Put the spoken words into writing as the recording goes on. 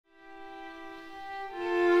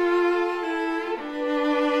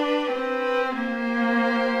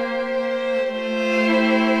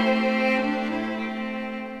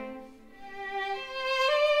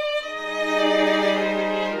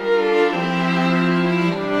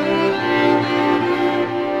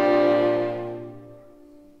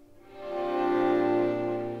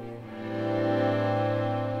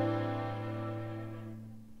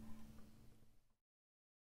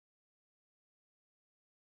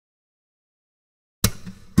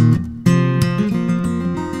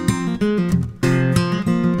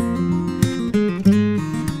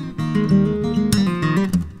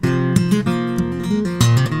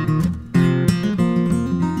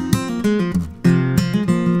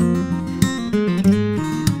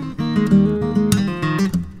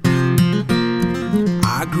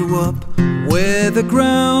the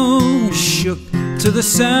ground shook to the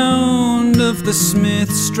sound of the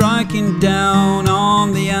smith striking down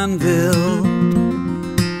on the anvil.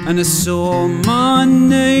 And I saw my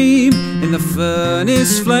name in the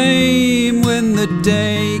furnace flame when the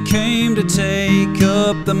day came to take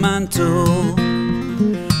up the mantle.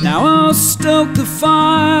 Now I'll stoke the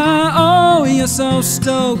fire, oh yes, I'll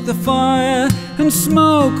stoke the fire, and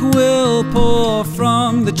smoke will pour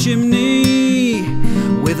from the chimney,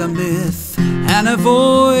 with a myth and a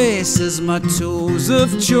voice as my tools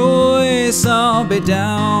of choice. I'll be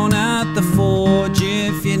down at the forge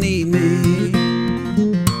if you need me.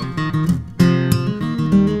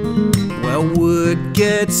 Well, word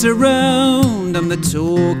gets around, I'm the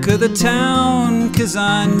talk of the town, 'cause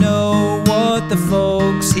I know what the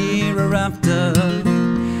folks here are after.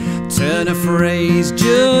 Turn a phrase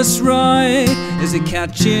just right as it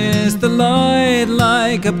catches the light,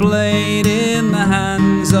 like a blade in the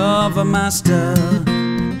hands of a master.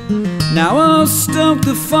 Now I'll stoke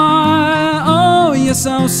the fire, oh yes,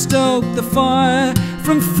 I'll stoke the fire.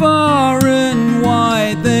 From far and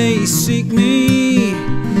wide they seek me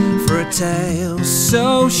for a tale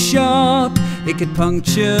so sharp it could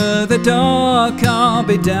puncture the dark. I'll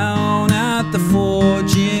be down at the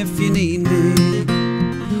forge if you need me.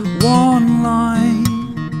 One line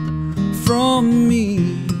from me,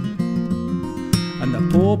 and the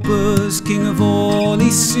pauper's king of all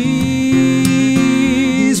he sees.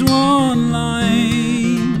 One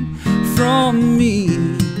line from me,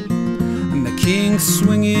 and the king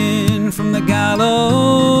swinging from the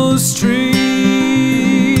gallows tree.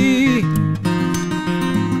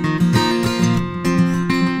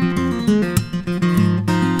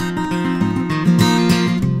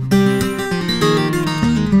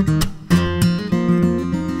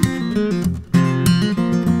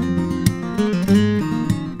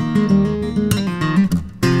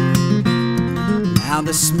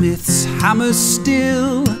 The smith's hammer's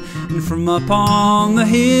still, and from up on the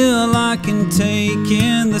hill I can take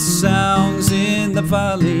in the sounds in the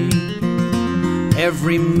valley.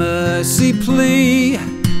 Every mercy plea,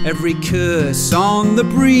 every curse on the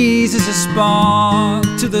breeze is a spark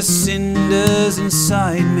to the cinders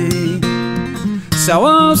inside me. So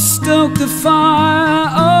I'll stoke the fire,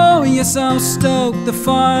 oh yes, I'll stoke the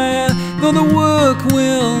fire, though the work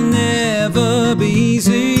will never be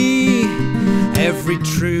easy. Every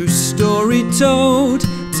true story told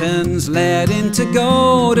turns lead into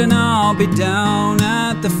gold, and I'll be down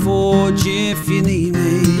at the forge if you need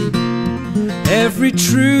me. Every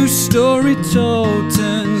true story told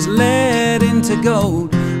turns lead into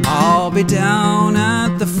gold. I'll be down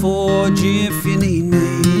at the forge if you need me.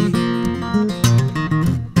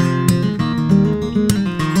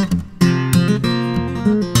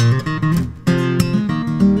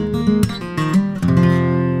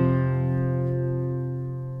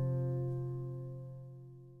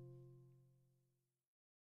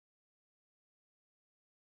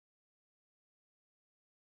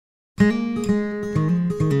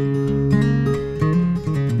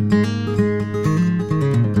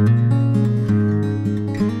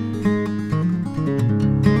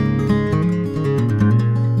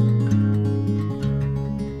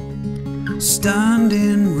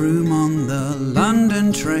 Standing room on the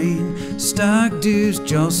London train, stag doos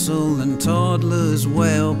jostle and toddlers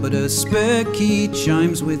wail, but a spare key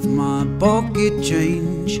chimes with my pocket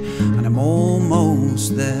change, and I'm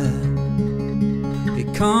almost there.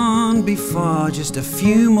 It can't be far, just a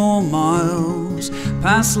few more miles,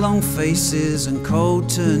 past long faces and cold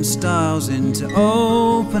turnstiles into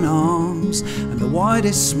open arms and the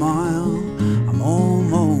widest smile. I'm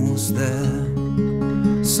almost there.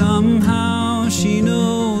 Somehow she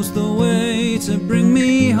knows the way to bring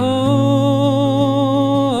me home.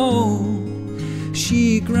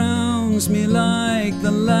 She grounds me like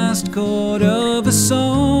the last chord of a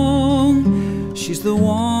song. She's the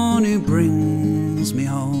one who brings me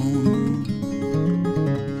home.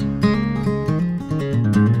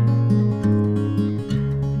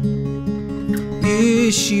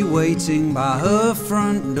 Is she waiting by her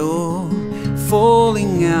front door,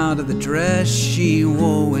 falling out of the dress she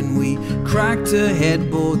wore when we cracked her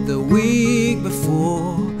headboard the week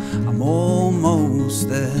before? I'm almost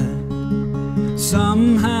there.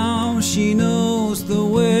 Somehow she knows the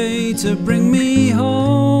way to bring me home.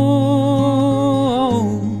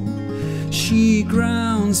 She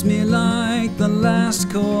grounds me like the last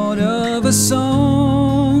chord of a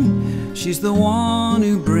song. She's the one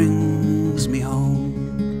who brings me home.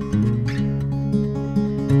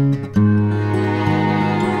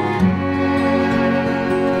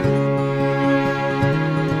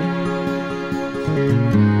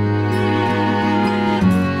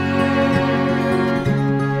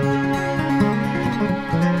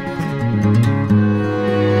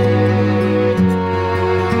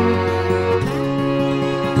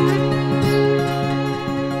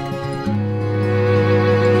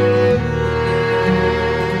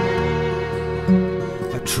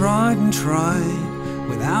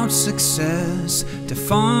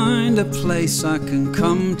 find a place I can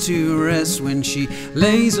come to rest. When she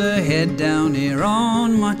lays her head down here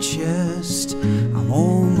on my chest, I'm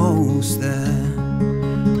almost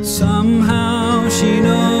there. Somehow she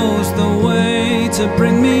knows the way to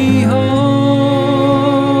bring me home.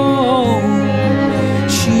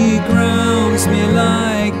 She grounds me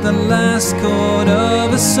like the last chord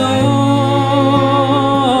of a song.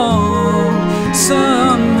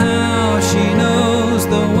 Somehow she knows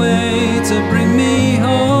the way to bring me home.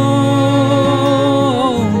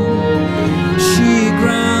 She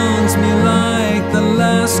grounds me like the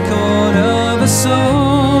last chord of a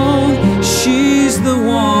song. She's the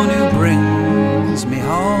one who brings me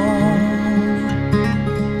home.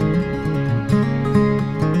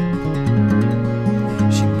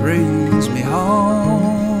 She brings me home.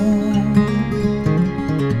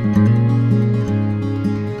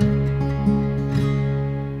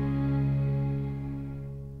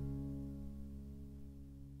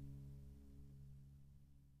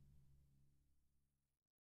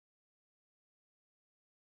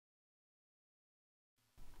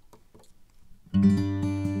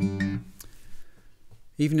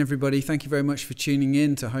 Evening everybody, thank you very much for tuning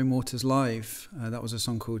in to Home Waters Live. That was a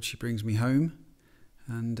song called She Brings Me Home,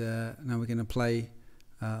 and now we're going to play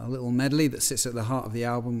a little medley that sits at the heart of the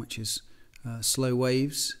album, which is Slow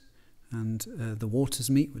Waves and The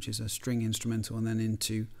Waters Meet, which is a string instrumental, and then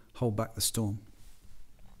into Hold Back the Storm.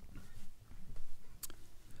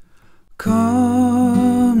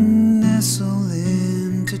 Come nestle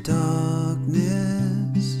into darkness,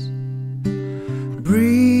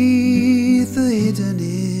 breathe the hidden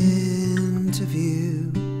into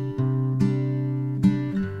view,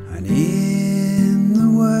 and in the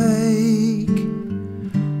wake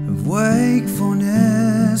of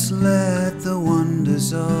wakefulness let the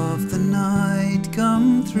wonders of the night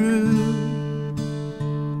come through.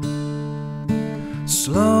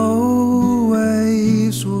 Slow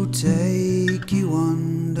waves will take you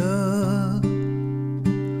under,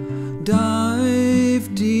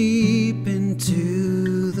 dive deep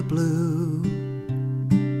into the blue.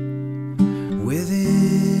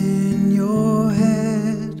 Within your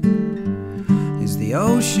head is the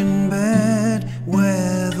ocean bed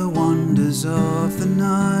where the wonders of the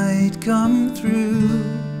night come through.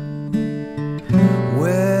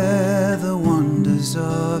 Where the wonders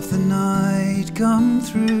of the night come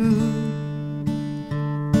through.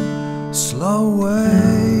 Slow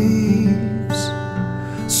waves,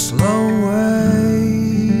 slow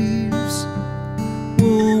waves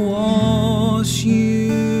will wash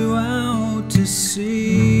you out to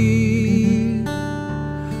sea.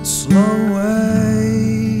 Slow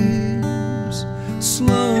waves,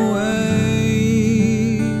 slow waves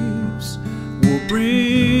will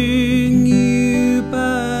bring you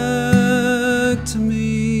back to me.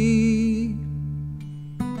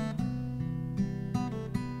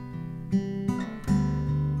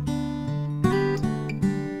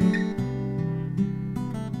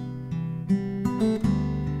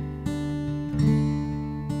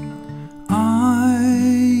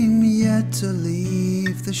 I'm yet to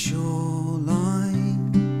leave the shoreline,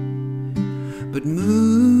 but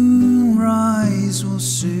moonrise will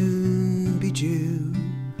soon be due.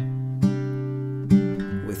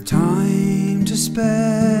 With time to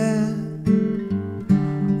spare,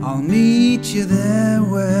 I'll meet you there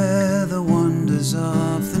where the wonders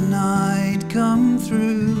of the night come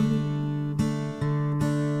through.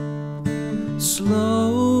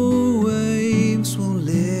 Slow waves will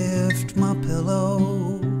lift my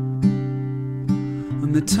pillow,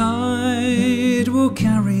 and the tide will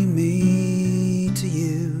carry me to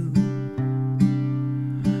you,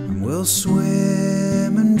 and we'll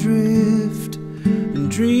swim and drift and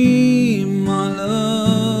dream my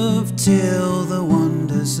love till the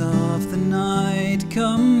wonders of the night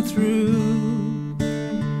come through.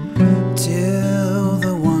 Till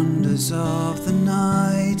the wonders of the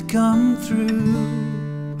night come through.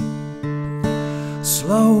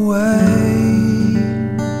 Slow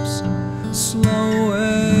waves, slow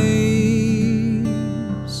waves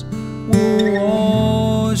will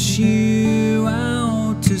wash you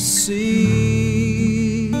out to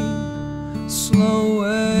sea. Slow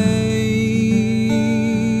waves,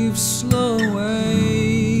 slow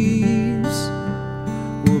waves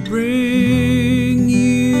will bring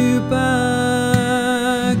you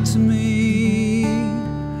back to me.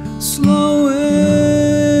 Slow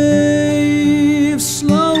waves,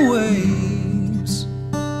 slow waves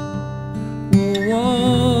will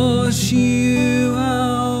wash you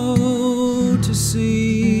out to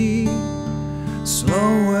sea.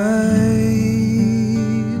 Slow waves,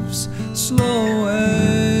 slow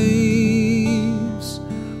waves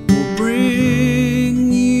will bring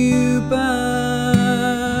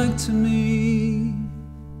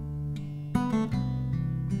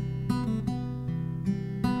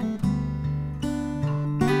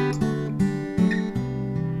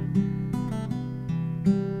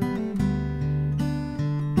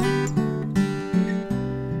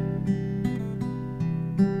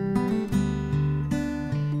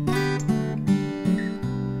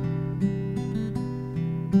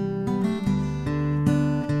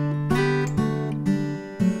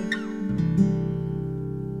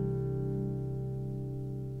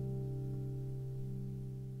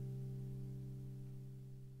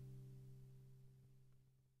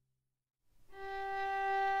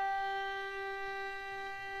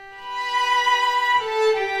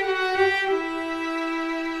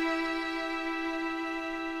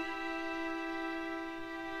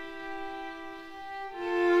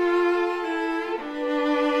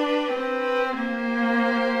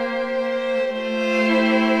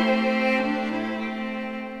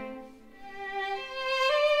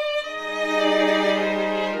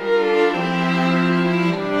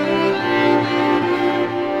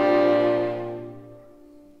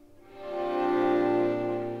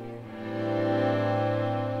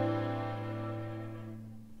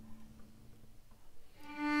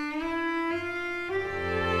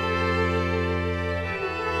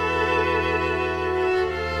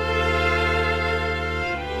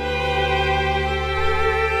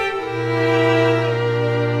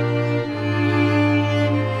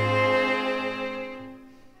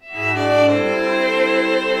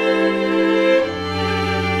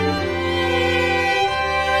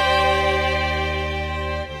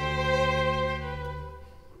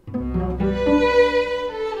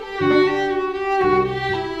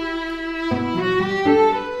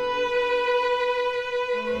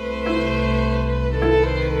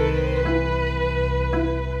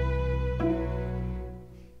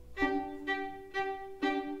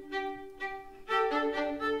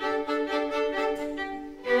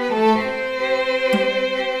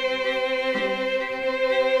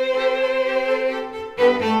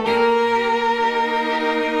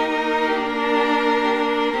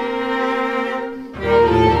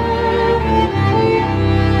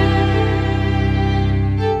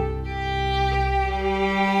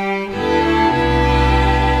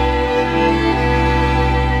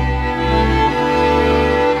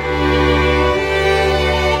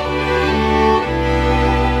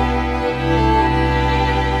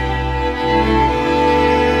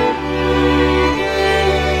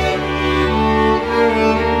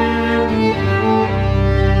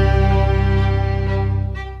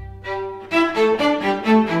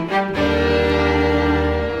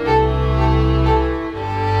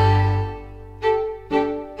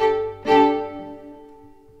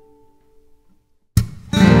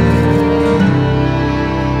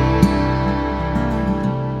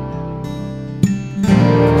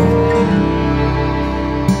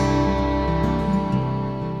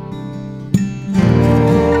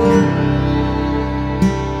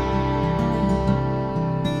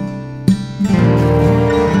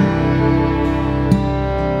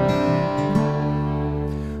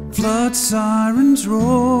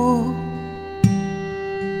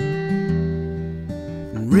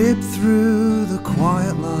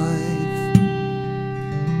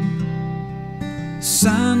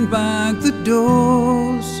sandbag the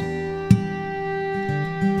doors,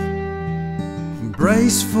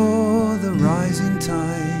 brace for the rising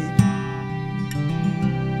tide.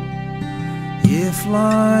 If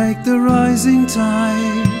like the rising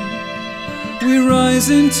tide, we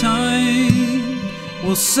rise in time,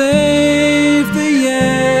 we'll save the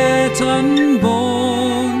yet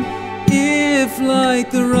unborn. If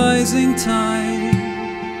like the rising tide,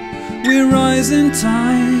 we rise in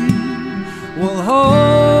time, we'll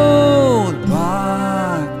hold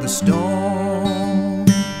back the storm.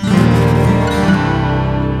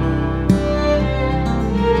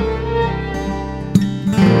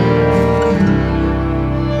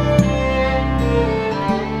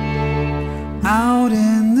 Out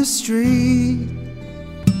in the street,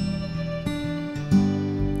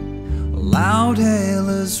 loud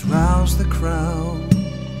hailers rouse the crowd.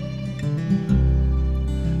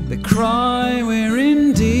 They cry we're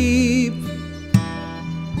in deep,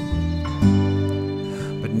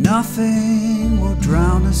 but nothing will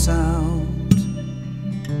drown us out.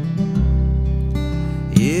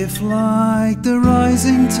 If like the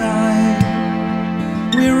rising tide,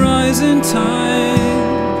 we rise in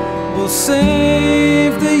time, we'll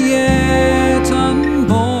save the yet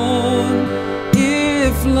unborn.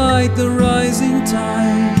 If like the rising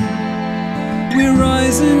tide, we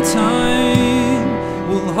rise in time,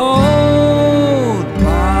 we'll hold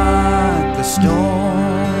back the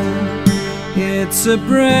storm. It's a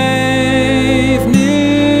brave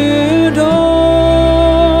new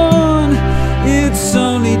dawn. It's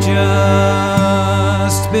only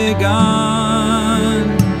just begun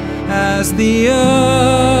as the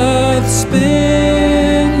earth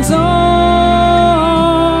spins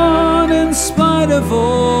on in spite of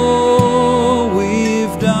all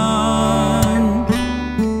we've done.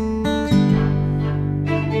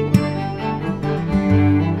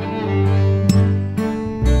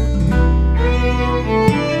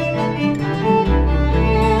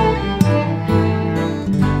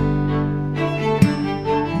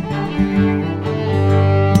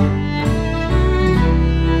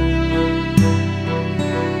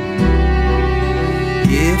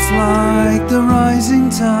 Like the rising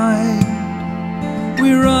tide,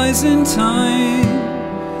 we rise in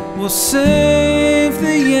time, we'll save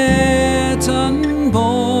the yet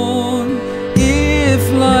unborn.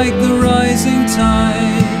 If like the rising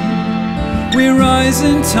tide, we rise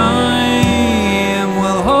in time,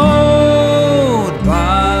 we'll hold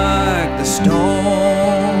back the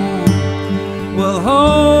storm. We'll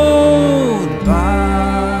hold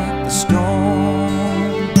back the storm.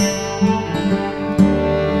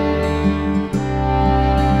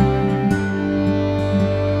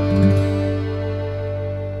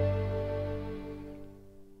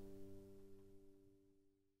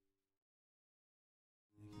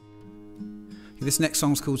 This next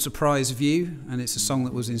song's called Surprise View, and it's a song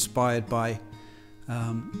that was inspired by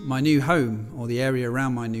my new home, or the area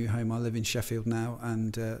around my new home. I live in Sheffield now,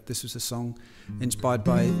 and this was a song inspired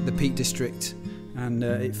by the Peak District, and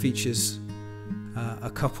it features a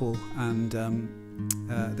couple, and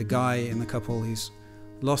the guy in the couple, he's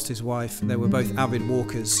lost his wife. They were both avid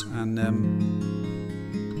walkers, and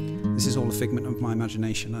this is all a figment of my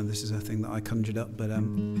imagination, and this is a thing that I conjured up, but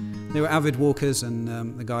they were avid walkers, and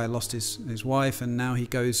the guy lost his wife, and now he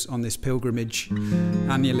goes on this pilgrimage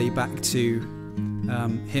annually back to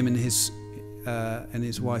him and his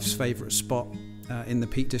wife's favourite spot in the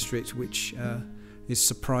Peak District, which is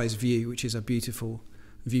Surprise View, which is a beautiful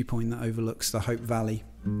viewpoint that overlooks the Hope Valley,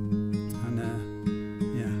 and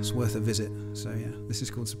yeah, it's worth a visit. So yeah, this is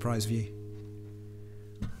called Surprise View.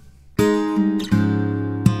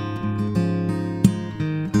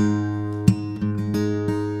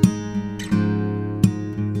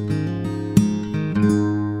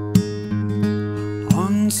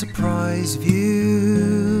 Surprise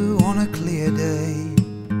view on a clear day,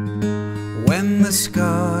 when the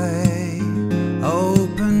sky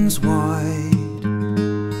opens wide,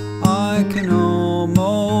 I can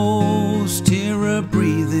almost hear her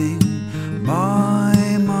breathing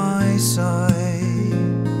by my side.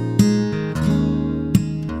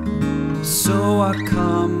 So I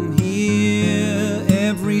come here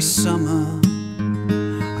every summer,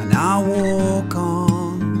 and I walk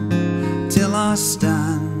on till I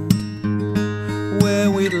stand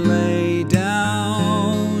where we'd lay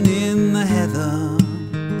down in the heather,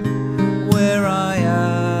 where I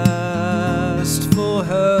asked for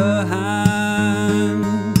her hand,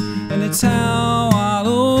 and it's how I'll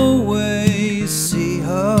always see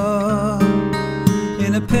her,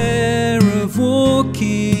 in a pair of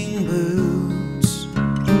walking boots,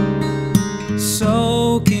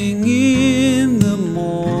 soaking in the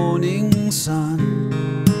morning sun.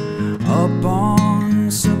 up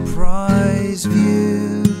on Surprise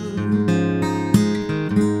View.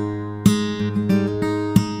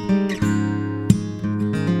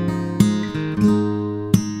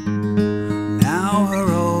 Now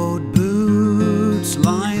her old boots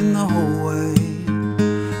line the hallway,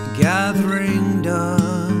 gathering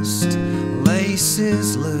dust,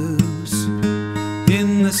 laces loose,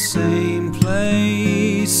 in the same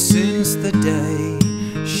place since the day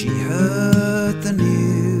she heard the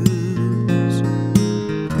news.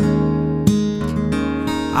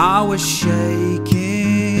 I was shaking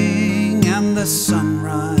and the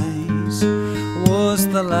sunrise was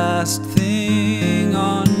the last thing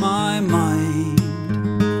on my mind,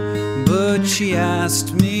 but she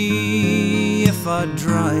asked me if I'd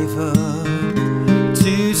drive her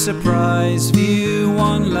to Surprise View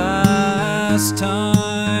one last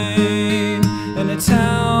time, and it's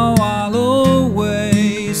how I'll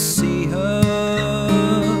always see her,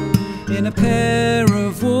 in a pair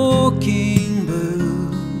of walking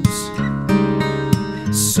boots,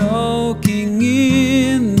 soaking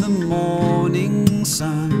in the morning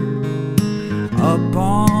sun, up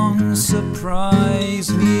on Surprise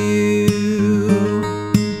View.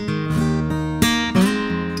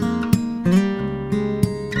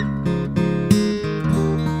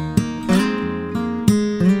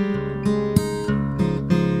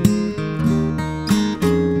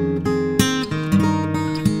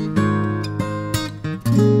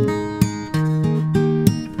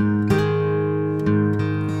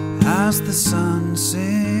 As the sun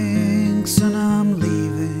sinks and I'm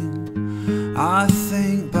leaving, I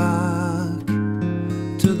think back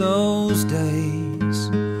to those days.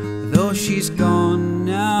 Though she's gone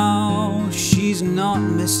now, she's not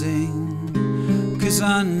missing, 'cause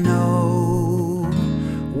I know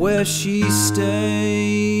where she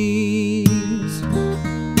stays.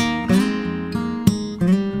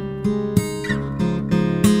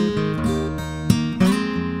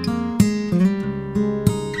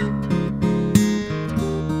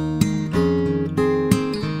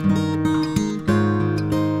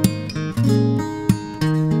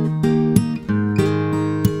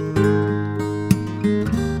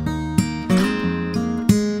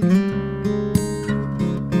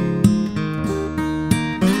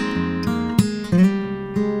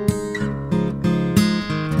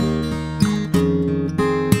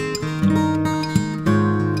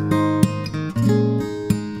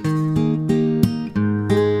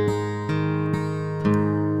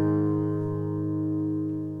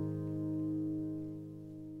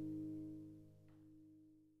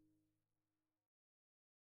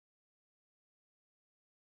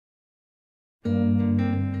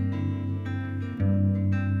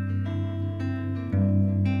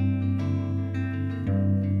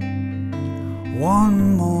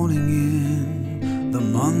 One morning in the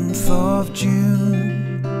month of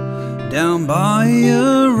June, down by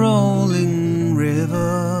a rolling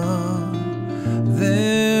river,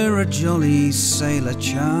 there a jolly sailor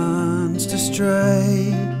chanced to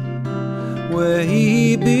stray, where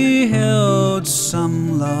he beheld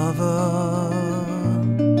some lover.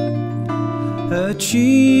 Her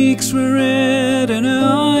cheeks were red and her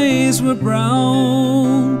eyes were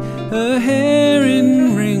brown, her hair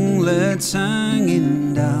in ringlets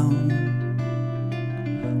hanging down,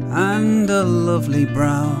 and a lovely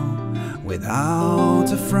brow without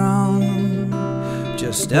a frown,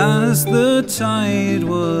 just as the tide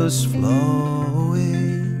was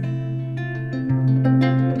flowing.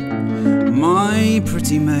 My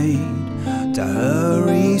pretty maid, to her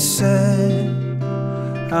he said,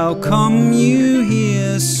 how come you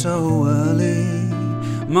here so early?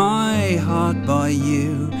 My heart by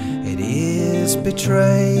you it is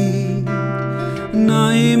betrayed, and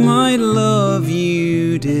I might love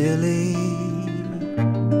you dearly.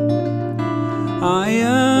 I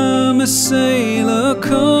am a sailor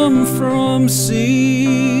come from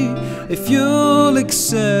sea, if you'll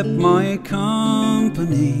accept my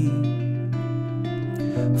company,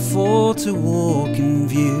 for to walk and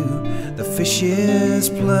view the fishes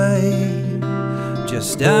play,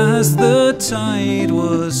 just as the tide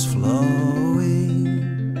was flowing.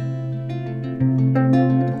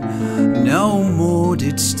 No more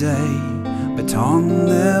did stay, but on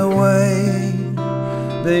their way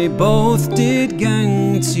they both did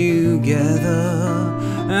gang together,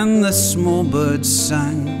 and the small birds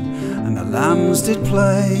sang and the lambs did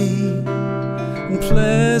play, and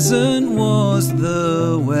pleasant was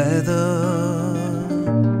the weather.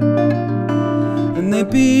 And they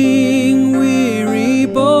being weary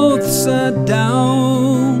both sat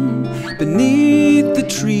down beneath the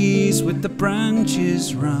trees with the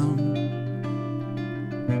branches round.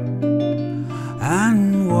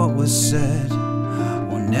 And what was said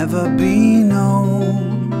will never be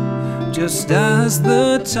known, just as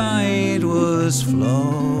the tide was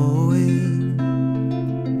flowing.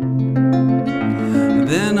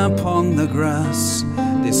 Then upon the grass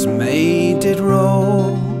this maid did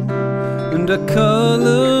roll, and her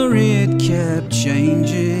colour it kept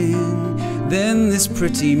changing. Then this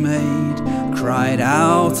pretty maid cried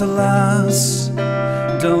out, alas,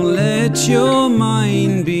 don't let your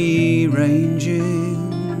mind be ranging.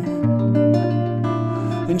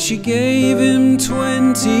 And she gave him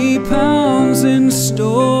 £20 in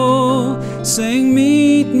store, saying,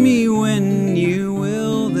 meet me when you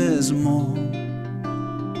will, there's more.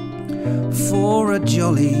 For a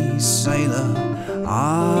jolly sailor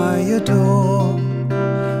I adore,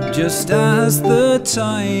 just as the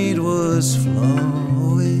tide was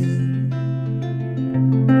flowing.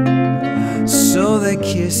 So they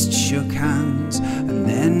kissed, shook hands, and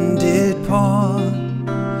then did part.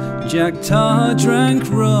 Jack Tar drank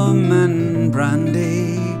rum and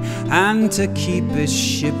brandy, and to keep his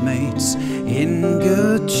shipmates in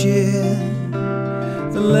good cheer,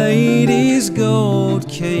 the lady's gold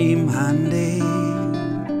came handy.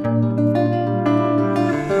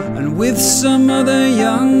 And with some other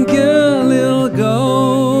young girl he'll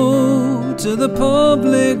go to the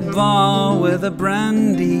public bar where the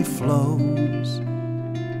brandy flows.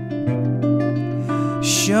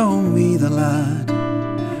 Show me the lad,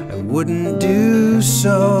 I wouldn't do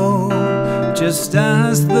so, just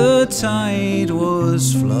as the tide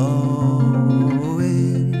was flowing.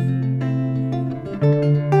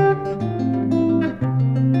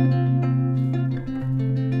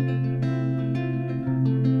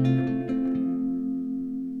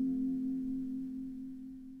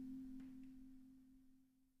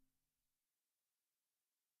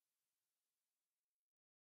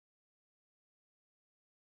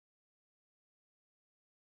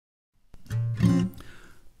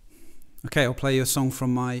 Okay, I'll play you a song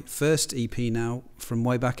from my first EP now, from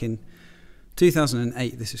way back in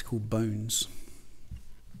 2008. This is called Bones.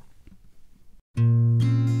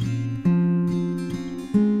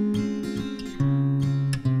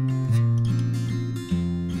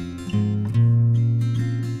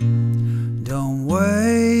 Don't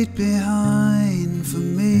wait behind for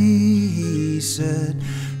me, he said.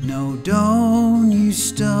 No, don't you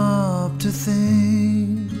stop to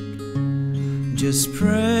think. Just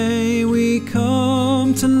pray we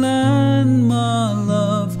come to land, my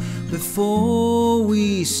love, before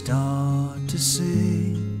we start to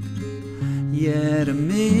sink. Yet I'm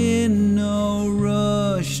in no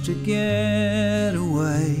rush to get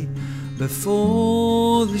away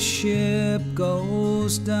before the ship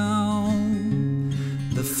goes down.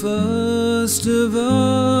 The first of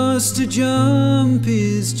us to jump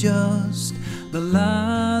is just the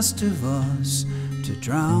last of us to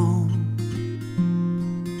drown.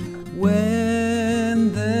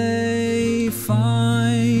 When they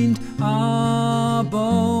find our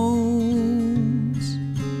bones,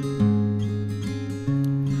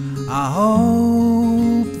 I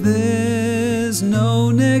hope there's no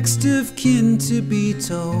next of kin to be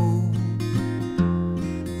told.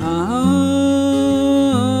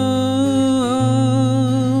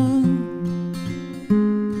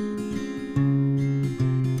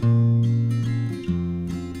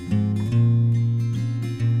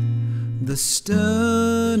 The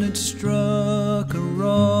stern had struck a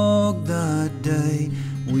rock that day.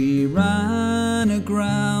 We ran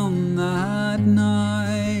aground that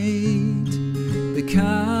night. The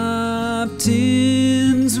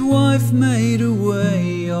captain's wife made a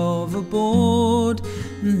way overboard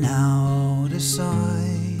and out of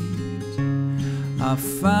sight. I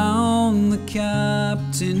found the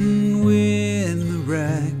captain with the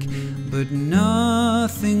wreck, but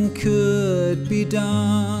nothing could be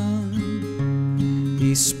done.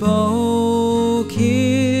 He spoke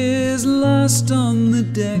his last on the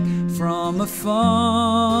deck from a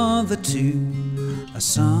father to a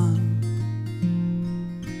son.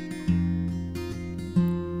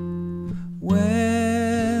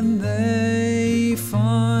 When they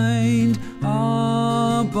find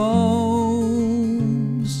our bones,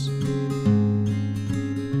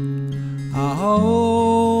 I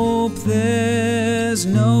hope there's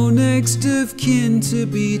no next of kin to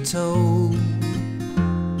be told.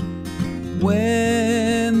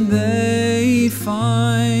 When they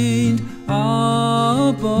find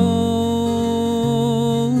our bones,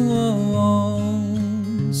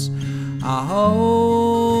 I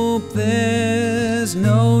hope there's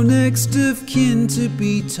no next of kin to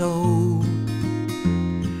be told.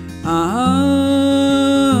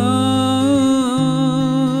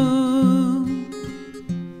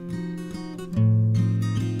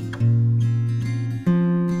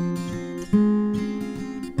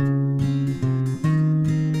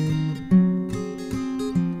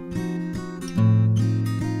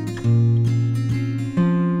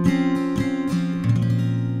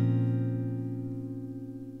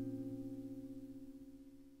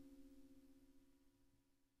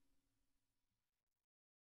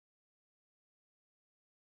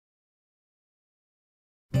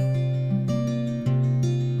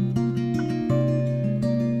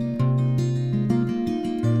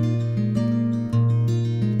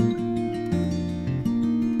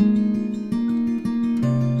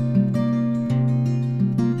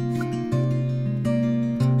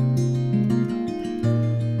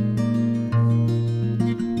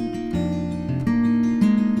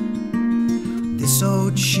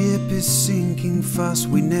 good ship is sinking fast.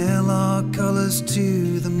 We nail our colours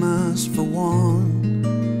to the mast for one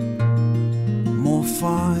more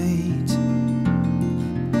fight.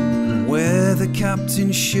 Where the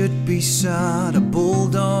captain should be sat, a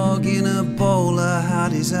bulldog in a bowler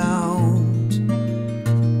hat is out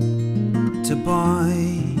to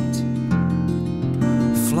bite.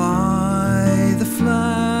 Fly the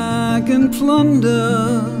flag and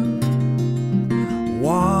plunder.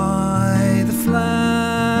 Why the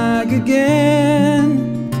flag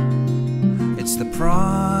again? It's the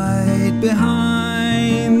pride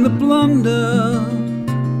behind the blunder.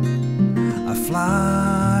 A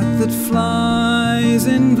flag that flies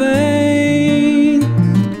in vain.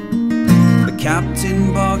 The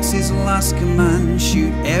captain barks his last command: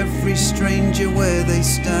 shoot every stranger where they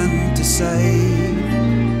stand, to save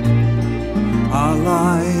our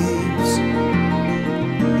lives.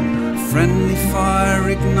 Friendly fire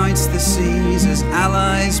ignites the seas as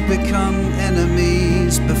allies become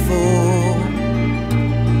enemies before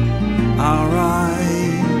our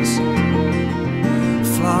eyes.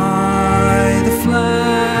 Fly the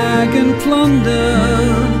flag and plunder.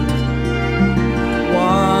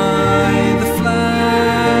 Why the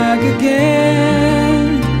flag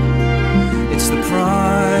again? It's the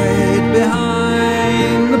pride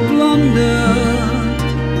behind the blunder.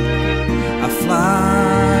 A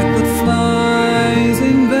flag that flies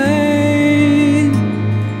in vain.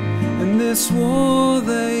 And this war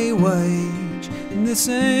they wage, and this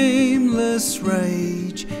aimless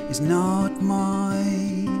rage is not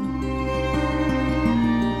mine.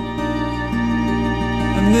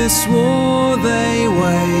 And this war they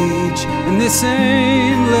wage, and this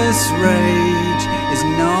aimless rage is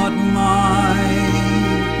not mine.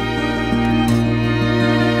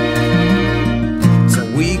 So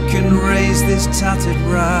we can raise this tattered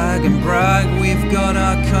rag and brag we've got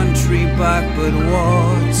our country back, but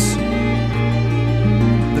what's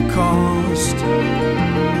the cost?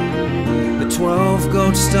 The 12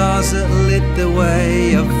 gold stars that lit the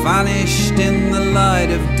way have vanished in the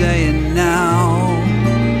light of day, and now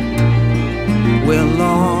we're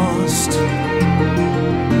lost.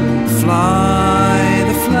 Fly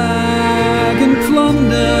the flag and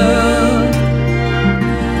plunder.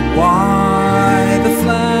 Why the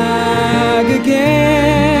flag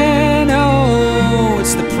again? Oh,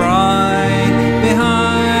 it's the pride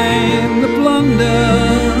behind the blunder.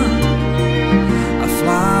 A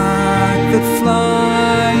flag that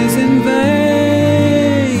flies in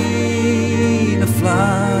vain. A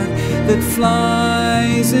flag that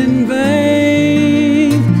flies in vain.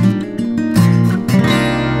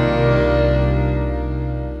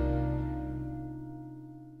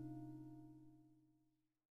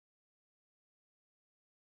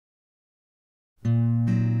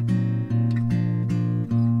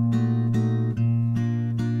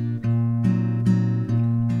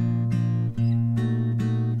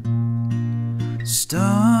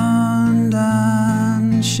 Stunned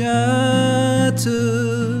and shattered,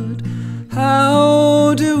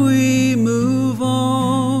 how do we move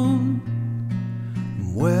on?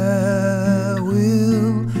 Where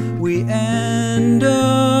will we end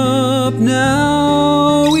up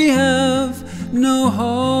now? We have no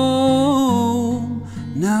home.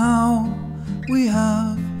 Now we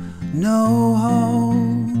have no home.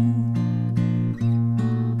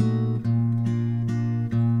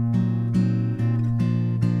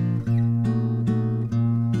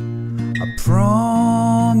 A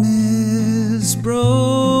promise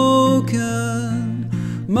broken,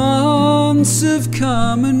 months have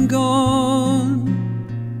come and gone.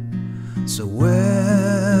 So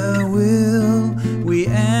where will we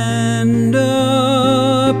end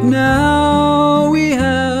up now? We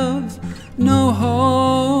have no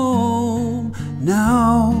home.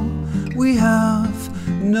 Now we have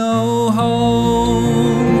no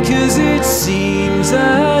home. 'Cause it seems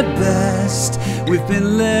at best we've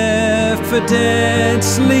been left for dead,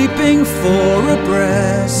 sleeping four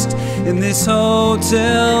abreast in this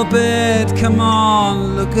hotel bed. Come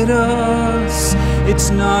on, look at us. It's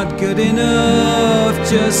not good enough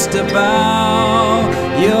just to bow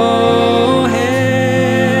your head.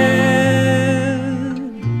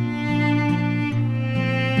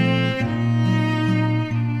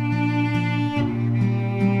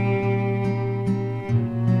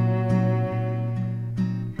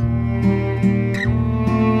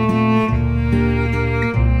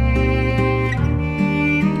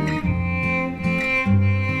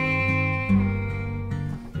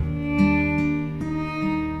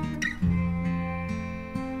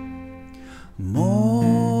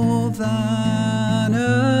 More than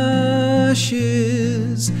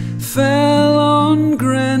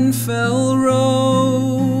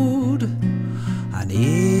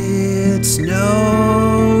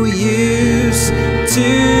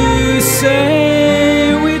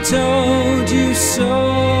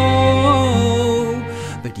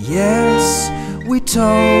But yes, we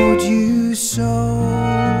told you so.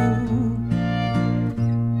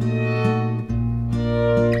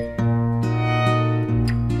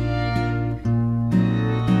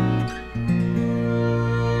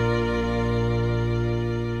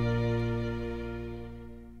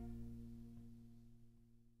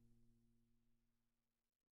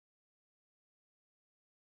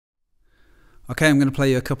 Okay, I'm going to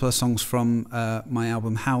play you a couple of songs from my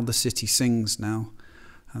album How the City Sings now.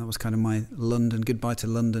 And that was kind of my London, Goodbye to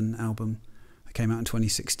London album that came out in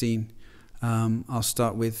 2016. I'll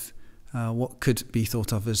start with what could be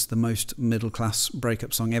thought of as the most middle-class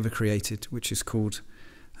breakup song ever created, which is called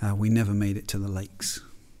We Never Made It to the Lakes.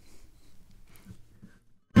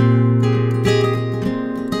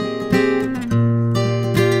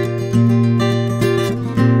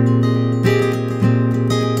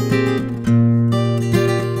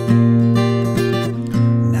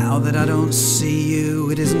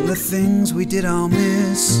 The things we did I'll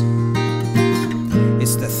miss.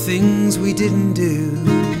 It's the things we didn't do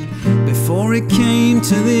before it came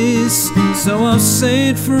to this. So I'll say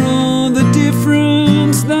it for all the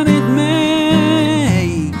difference that it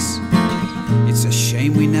makes. It's a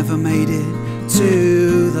shame we never made it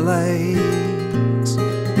to the lakes.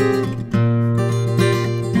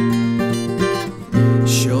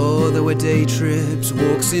 Sure, there were day trips,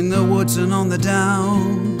 walks in the woods and on the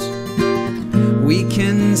downs,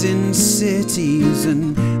 weekends in cities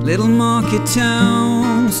and little market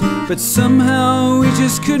towns, but somehow we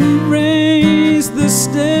just couldn't raise the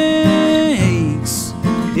stakes.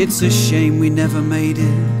 It's a shame we never made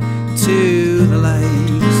it to the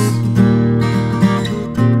lakes.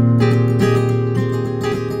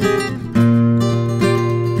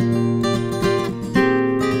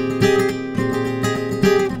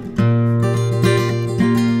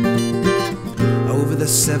 The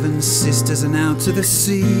Seven Sisters and out to the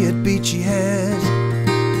sea at Beachy Head,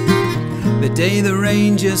 the day the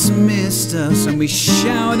rain just missed us and we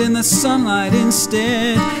showered in the sunlight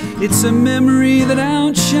instead. It's a memory that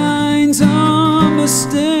outshines our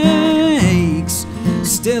mistakes.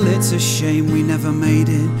 Still, it's a shame we never made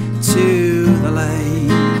it to the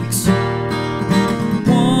lakes.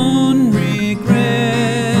 One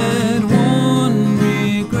regret,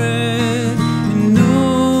 in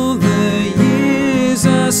all the years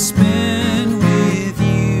I spent with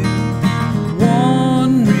you.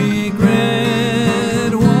 One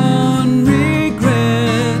regret,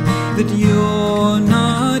 that you're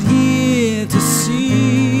not here to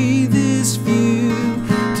see this view,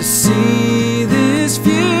 to see this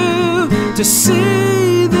view, to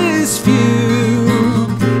see this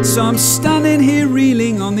view. So I'm standing here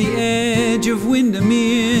reeling on the edge of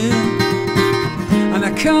Windermere, and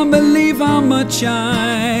I can't believe how much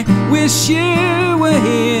I wish you were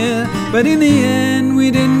here. But in the end we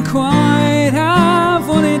didn't quite have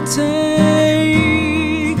what it takes.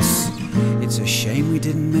 It's a shame we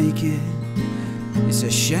didn't make it. It's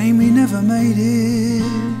a shame we never made it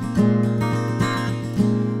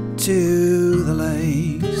to the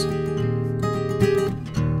lakes.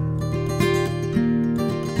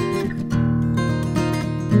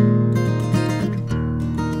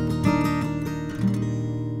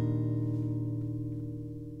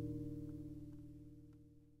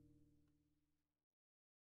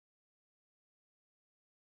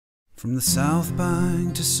 From the South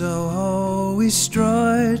Bank to Soho we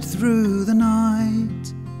stride through the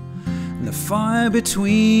night, and the fire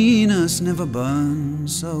between us never burned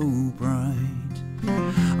so bright.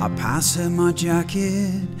 I pass her my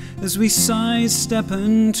jacket as we sidestep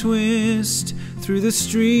and twist through the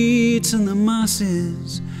streets and the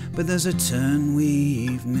masses, but there's a turn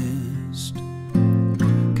we've missed.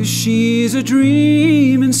 'Cause she's a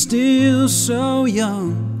dream and still so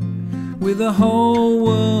young, with the whole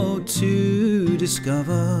world to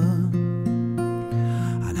discover.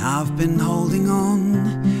 And I've been holding on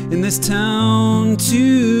in this town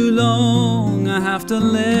too long. I have to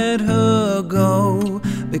let her go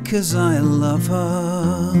because I love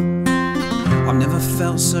her. I've never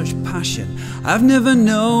felt such passion, I've never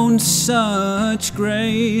known such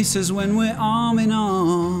grace as when we're arm in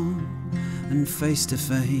arm and face to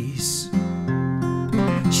face.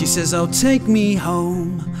 She says, "Oh, take me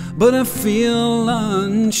home," but I feel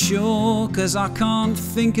unsure, 'cause I can't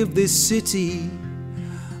think of this city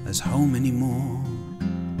as home anymore.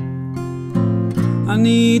 I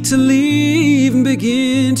need to leave and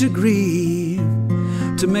begin to grieve,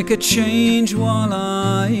 to make a change while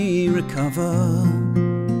I recover.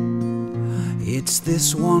 It's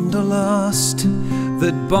this wanderlust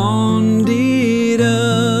that bonded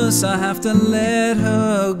us. I have to let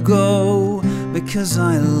her go because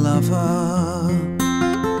I love her.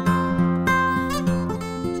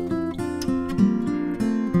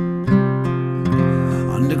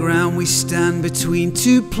 underground we stand between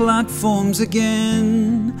two platforms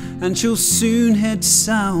again, and she'll soon head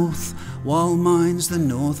south while mine's the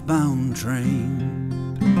northbound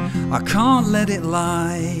train. I can't let it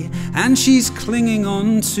lie, and she's clinging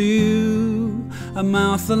on to a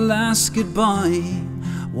mouth the last goodbye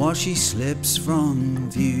while she slips from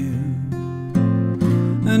view.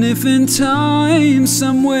 And if in time,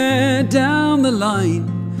 somewhere down the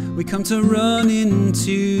line, we come to run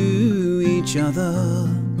into each other,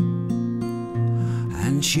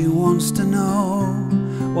 and she wants to know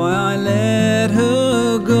why I let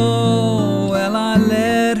her go, well, I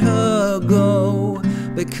let her go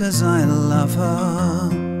because I love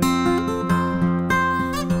her.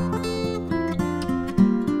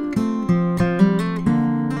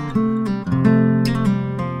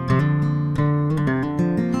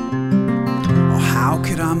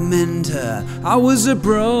 I mend her, I was a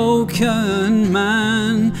broken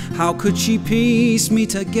man. How could she piece me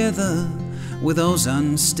together with those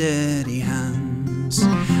unsteady hands?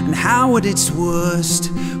 And how at its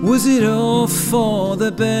worst was it all for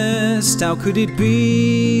the best? How could it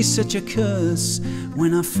be such a curse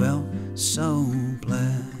when I felt so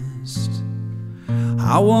blessed?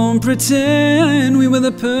 I won't pretend we were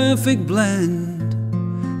the perfect blend.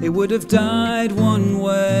 It would have died one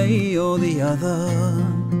way or the other.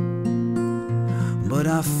 But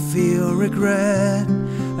I feel regret,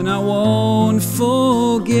 and I won't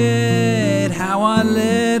forget how I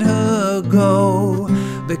let her go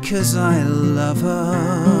because I love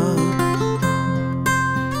her.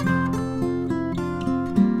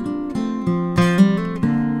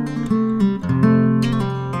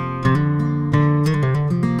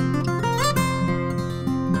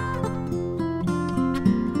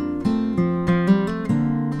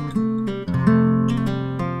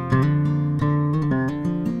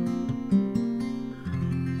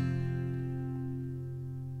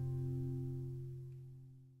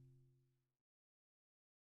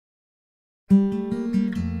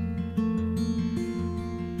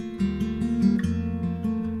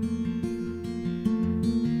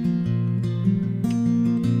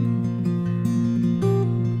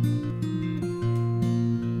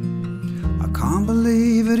 Can't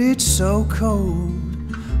believe it, it's so cold,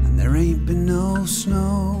 and there ain't been no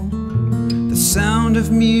snow. The sound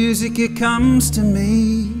of music, it comes to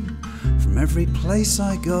me from every place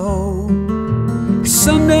I go.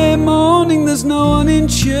 Sunday morning, there's no one in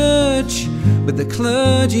church, but the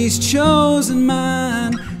clergy's chosen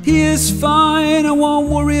man. He is fine, I won't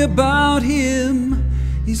worry about him.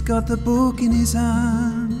 He's got the book in his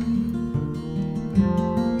hand.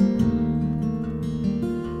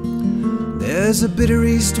 There's a bitter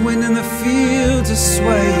east wind and the fields are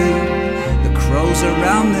swaying, the crows are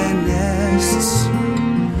round their nests,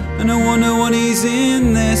 and I wonder what he's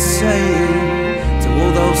in there saying to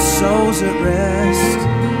all those souls at rest.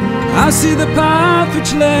 I see the path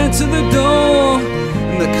which led to the door,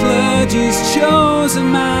 and the clergy's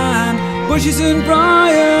chosen man. Bushes and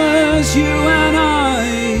briars, you and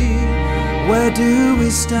I, where do we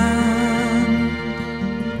stand?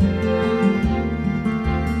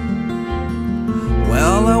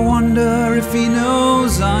 Well, I wonder if he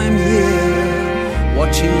knows I'm here,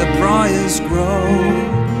 watching the briars grow,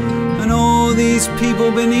 and all these people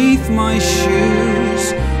beneath my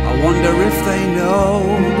shoes. I wonder if they know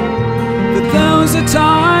that there was a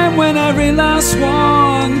time when every last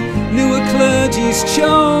one knew a clergy's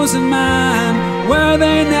chosen man. Where are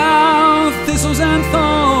they now, thistles and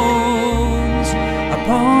thorns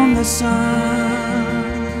upon the sand?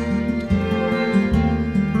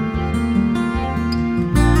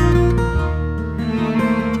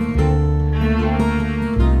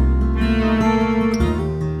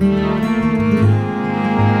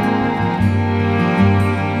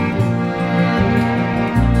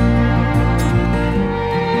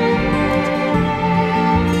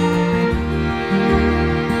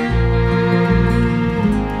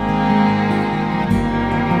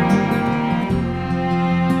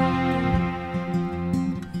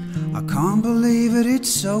 Can't believe it, it's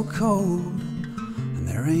so cold, and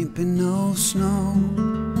there ain't been no snow.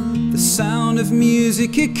 The sound of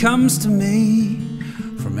music, it comes to me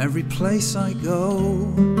from every place I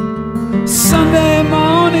go. Sunday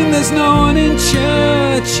morning, there's no one in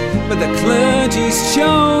church, but the clergy's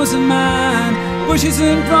chosen man. Bushes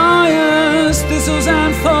and briars, thistles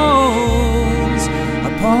and thorns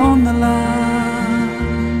upon the land.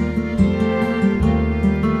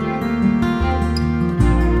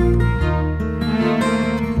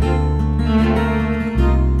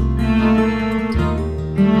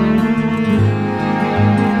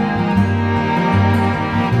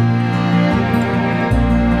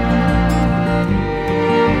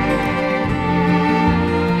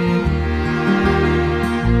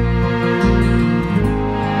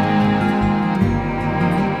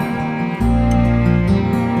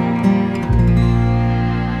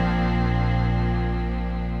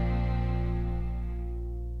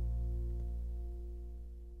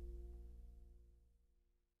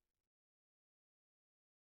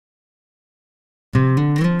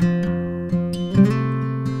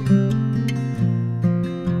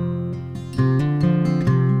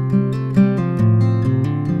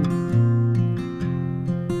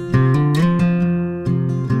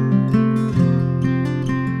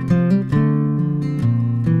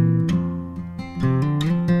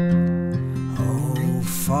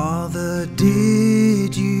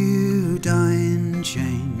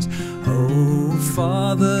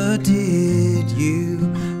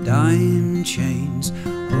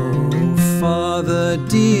 Father,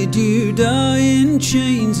 did you die in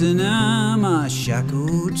chains, and am I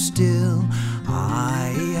shackled still?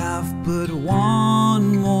 I have but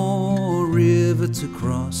one more river to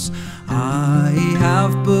cross. I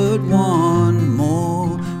have but one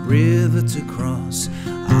more river to cross.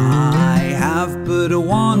 I have but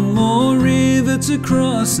one more river to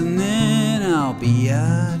cross, and then I'll be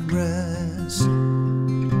at rest.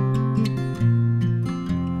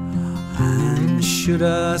 And should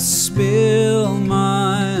I spill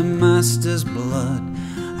my master's blood,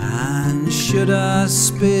 and should I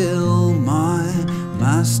spill my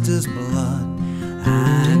master's blood,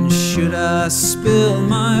 and should I spill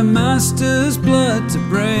my master's blood to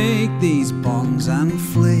break these bonds and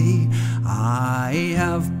flee, I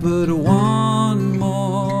have but one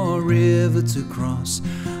more river to cross.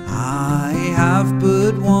 I have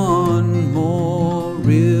but one more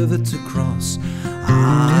river to cross.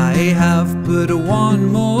 I have but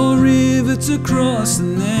one more river to cross,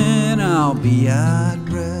 and then I'll be at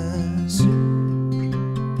rest.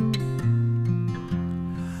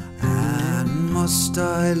 And must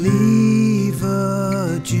I leave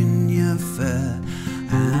Virginia fair?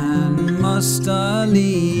 And must I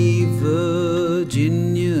leave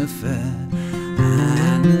Virginia fair?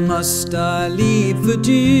 And must I leave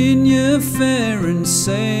Virginia fair and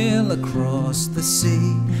sail across the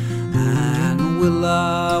sea? And will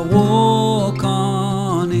I walk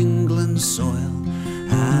on England's soil?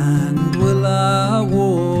 And will I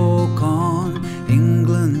walk on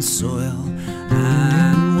England's soil?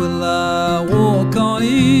 And will I walk on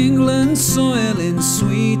England's soil in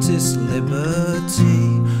sweetest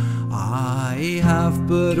liberty? I have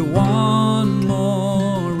but one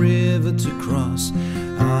more river to cross.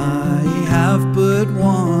 I have but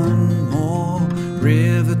one more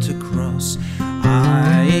river to cross.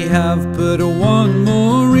 I have but one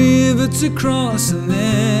more river to cross, and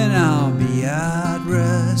then I'll be at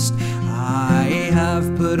rest. I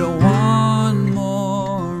have but one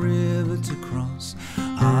more river to cross.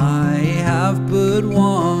 I have but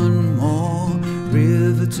one more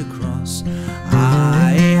river to cross.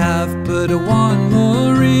 I have but one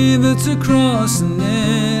more river to cross, and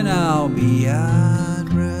then I'll be at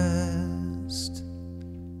rest.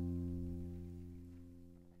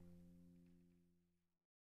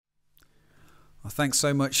 Well, thanks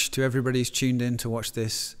so much to everybody who's tuned in to watch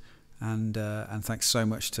this, and thanks so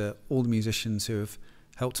much to all the musicians who have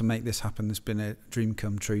helped to make this happen. It's been a dream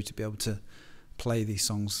come true to be able to play these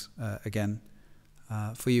songs again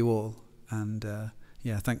for you all. And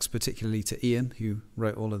yeah, thanks particularly to Ian, who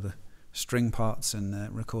wrote all of the string parts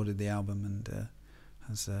and recorded the album, and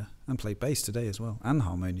has and played bass today as well, and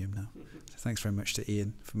harmonium now. So thanks very much to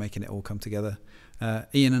Ian for making it all come together.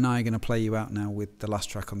 Ian and I are going to play you out now with the last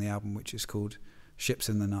track on the album, which is called Ships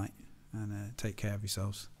in the Night. And take care of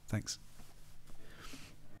yourselves. Thanks.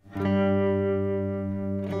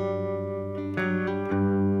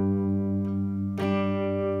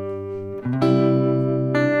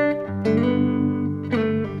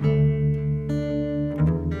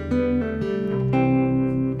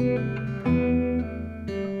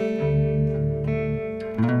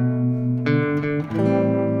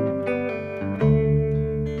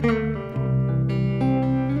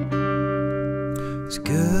 It's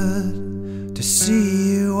good to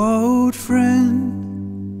see you, old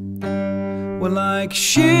friend. We're like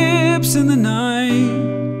ships in the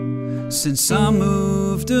night since I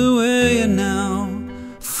moved away, and now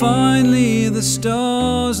finally the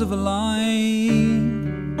stars have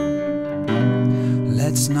aligned.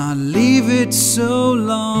 Let's not leave it so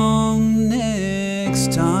long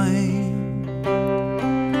next time.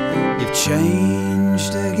 You've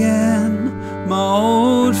changed again, my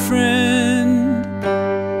old friend.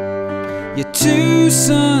 Your two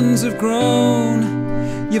sons have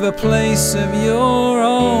grown, you've a place of your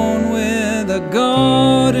own, with a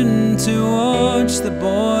garden to watch the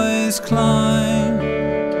boys climb.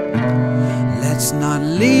 Let's not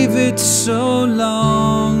leave it so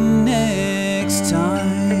long next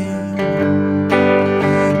time.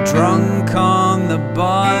 Drunk on the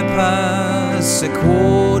bypass,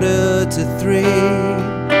 2:45,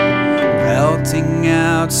 belting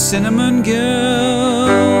out Cinnamon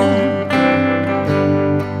Girl.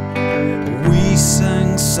 We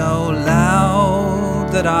sang so loud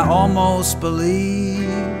that I almost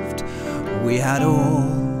believed we had all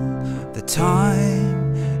the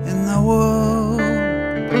time in the world.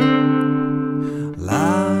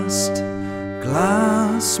 Last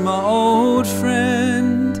glass, my old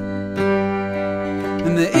friend,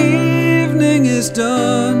 and the evening is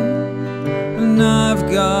done, and I've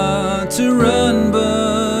got to run,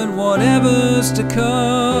 but whatever's to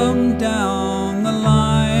come down the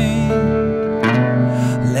line,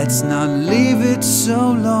 Let's not leave it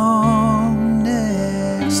so long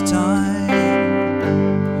next time.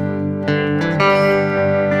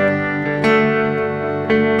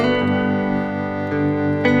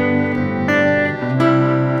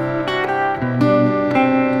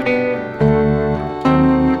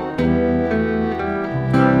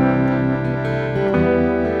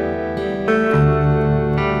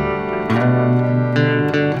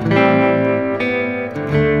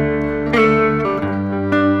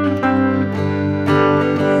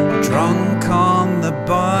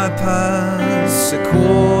 Bypass,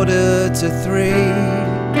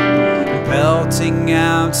 2:45, belting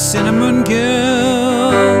out Cinnamon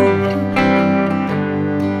Girl.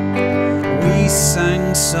 We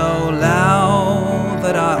sang so loud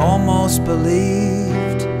that I almost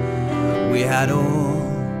believed we had all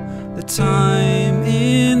the time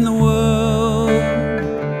in the world.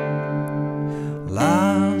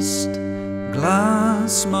 Last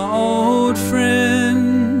glass, my old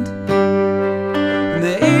friend,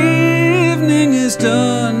 the evening is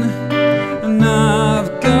done and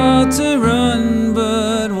I've got to run,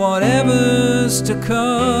 but whatever's to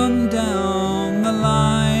come down the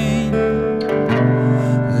line,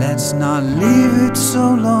 let's not leave it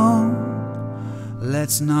so long,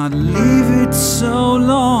 let's not leave it so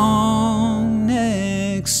long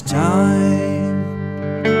next time.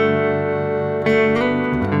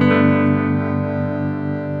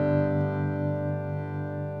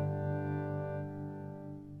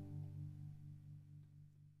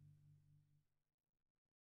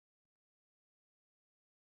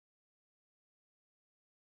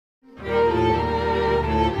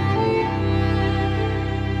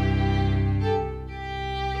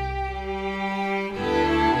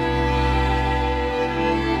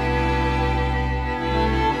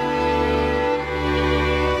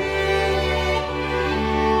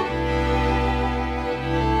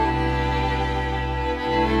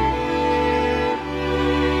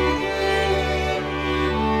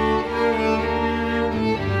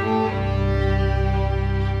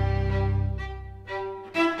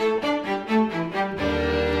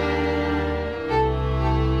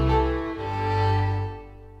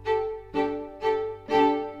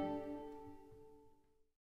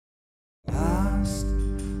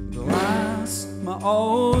 My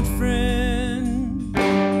old friend,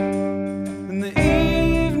 and the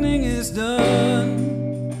evening is done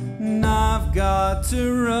and I've got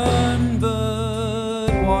to run, but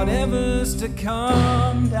whatever's to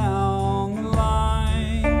come down the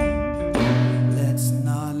line, let's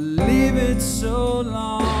not leave it so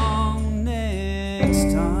long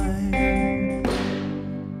next time.